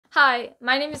Hi,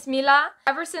 my name is Mila.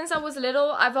 Ever since I was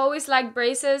little, I've always liked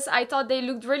braces. I thought they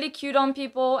looked really cute on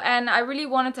people and I really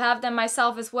wanted to have them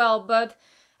myself as well. But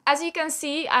as you can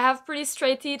see, I have pretty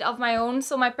straight teeth of my own,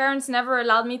 so my parents never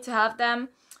allowed me to have them,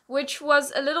 which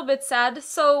was a little bit sad.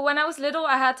 So when I was little,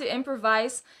 I had to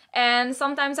improvise, and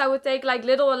sometimes I would take like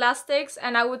little elastics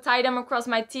and I would tie them across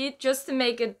my teeth just to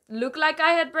make it look like I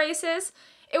had braces.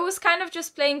 It was kind of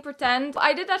just playing pretend.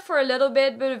 I did that for a little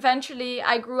bit, but eventually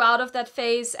I grew out of that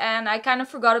phase and I kind of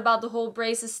forgot about the whole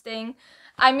braces thing.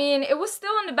 I mean, it was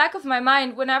still in the back of my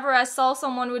mind. Whenever I saw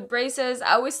someone with braces,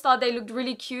 I always thought they looked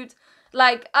really cute.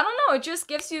 Like, I don't know, it just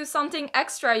gives you something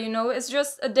extra, you know? It's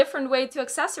just a different way to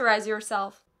accessorize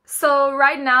yourself. So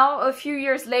right now, a few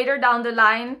years later down the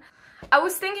line, I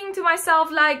was thinking to myself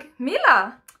like,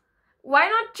 Mila, why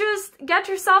not just get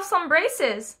yourself some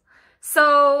braces?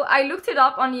 So I looked it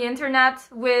up on the internet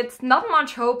with not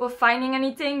much hope of finding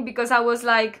anything, because I was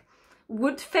like,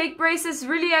 would fake braces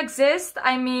really exist?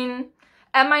 I mean,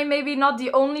 am I maybe not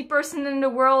the only person in the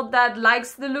world that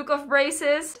likes the look of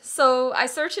braces? So I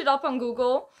searched it up on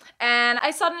Google and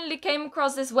I suddenly came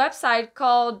across this website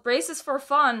called Braces for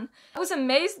Fun. I was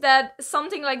amazed that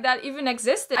something like that even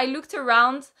existed. I looked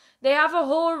around. They have a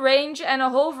whole range and a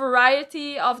whole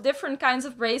variety of different kinds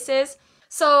of braces.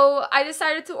 So I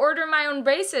decided to order my own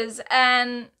braces,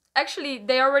 and actually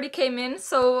they already came in,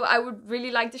 so I would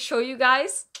really like to show you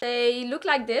guys. They look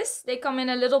like this. They come in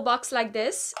a little box like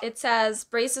this. It says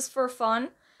Braces for Fun.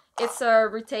 It's a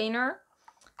retainer.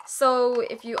 So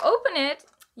if you open it,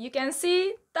 you can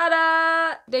see,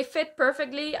 ta-da! They fit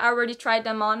perfectly. I already tried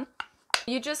them on.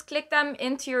 You just click them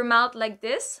into your mouth like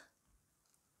this.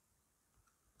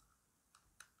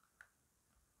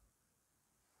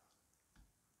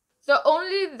 The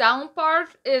only down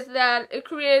part is that it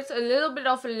creates a little bit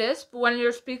of a lisp when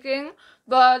you're speaking,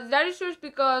 but that is just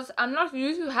because I'm not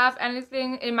used to have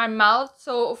anything in my mouth,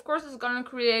 so of course it's gonna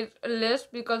create a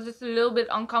lisp because it's a little bit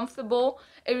uncomfortable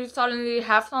if you suddenly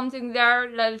have something there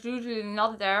that is usually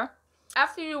not there.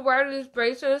 After you wear these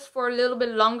braces for a little bit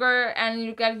longer and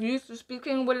you get used to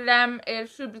speaking with them, it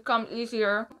should become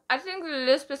easier. I think the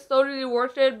lisp is totally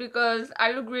worth it because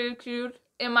I look really cute,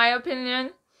 in my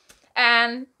opinion.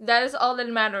 And that is all that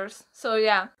matters. So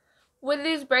yeah. With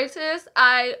these braces,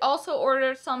 I also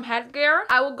ordered some headgear.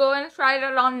 I will go and try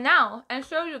that on now and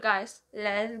show you guys.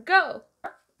 Let's go.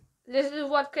 This is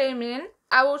what came in.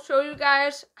 I will show you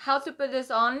guys how to put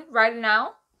this on right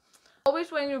now.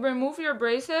 Always when you remove your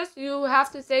braces, you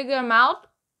have to take them out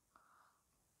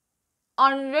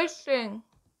on this thing.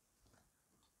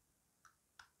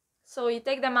 So you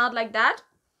take them out like that.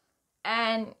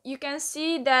 And you can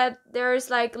see that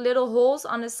there's like little holes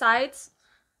on the sides.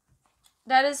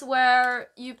 That is where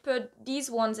you put these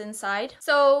ones inside.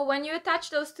 So when you attach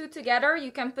those two together,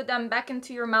 you can put them back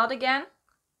into your mouth again.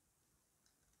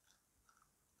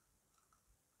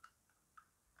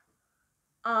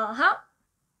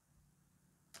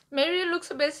 Maybe it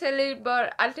looks a bit silly,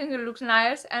 but I think it looks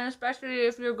nice. And especially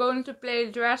if you're going to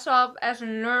play dress up as a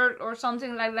nerd or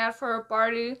something like that for a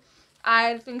party,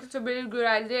 I think it's a really good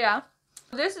idea.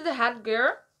 This is the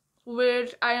headgear,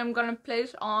 which I am gonna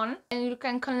place on, and you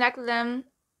can connect them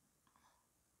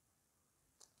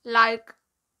like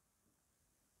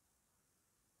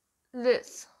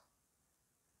this.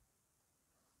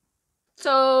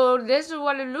 So this is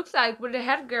what it looks like with the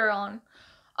headgear on.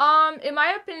 In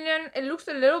my opinion, it looks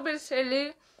a little bit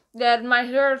silly that my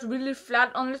hair is really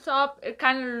flat on the top. It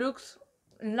kind of looks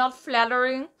not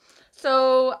flattering.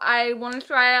 So I want to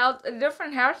try out a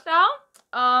different hairstyle.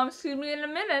 See me in a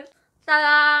minute.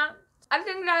 Ta-da! I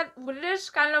think that with this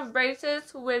kind of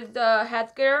braces with the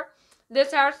headgear,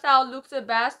 this hairstyle looks the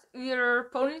best, either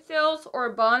ponytails or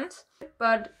buns.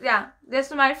 But yeah, this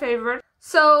is my favorite.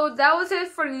 So that was it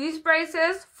for these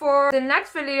braces. For the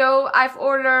next video, I've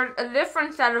ordered a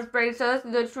different set of braces,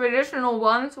 the traditional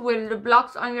ones with the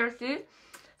blocks on your teeth.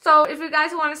 So if you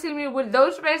guys want to see me with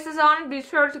those braces on, be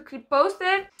sure to keep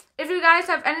posted. If you guys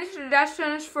have any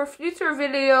suggestions for future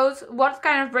videos, what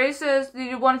kind of braces do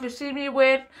you want to see me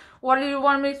with? What do you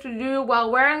want me to do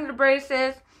while wearing the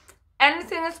braces?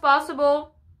 Anything is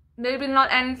possible. Maybe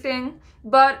not anything.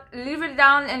 But leave it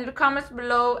down in the comments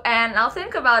below and I'll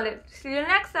think about it. See you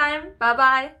next time. Bye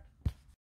bye.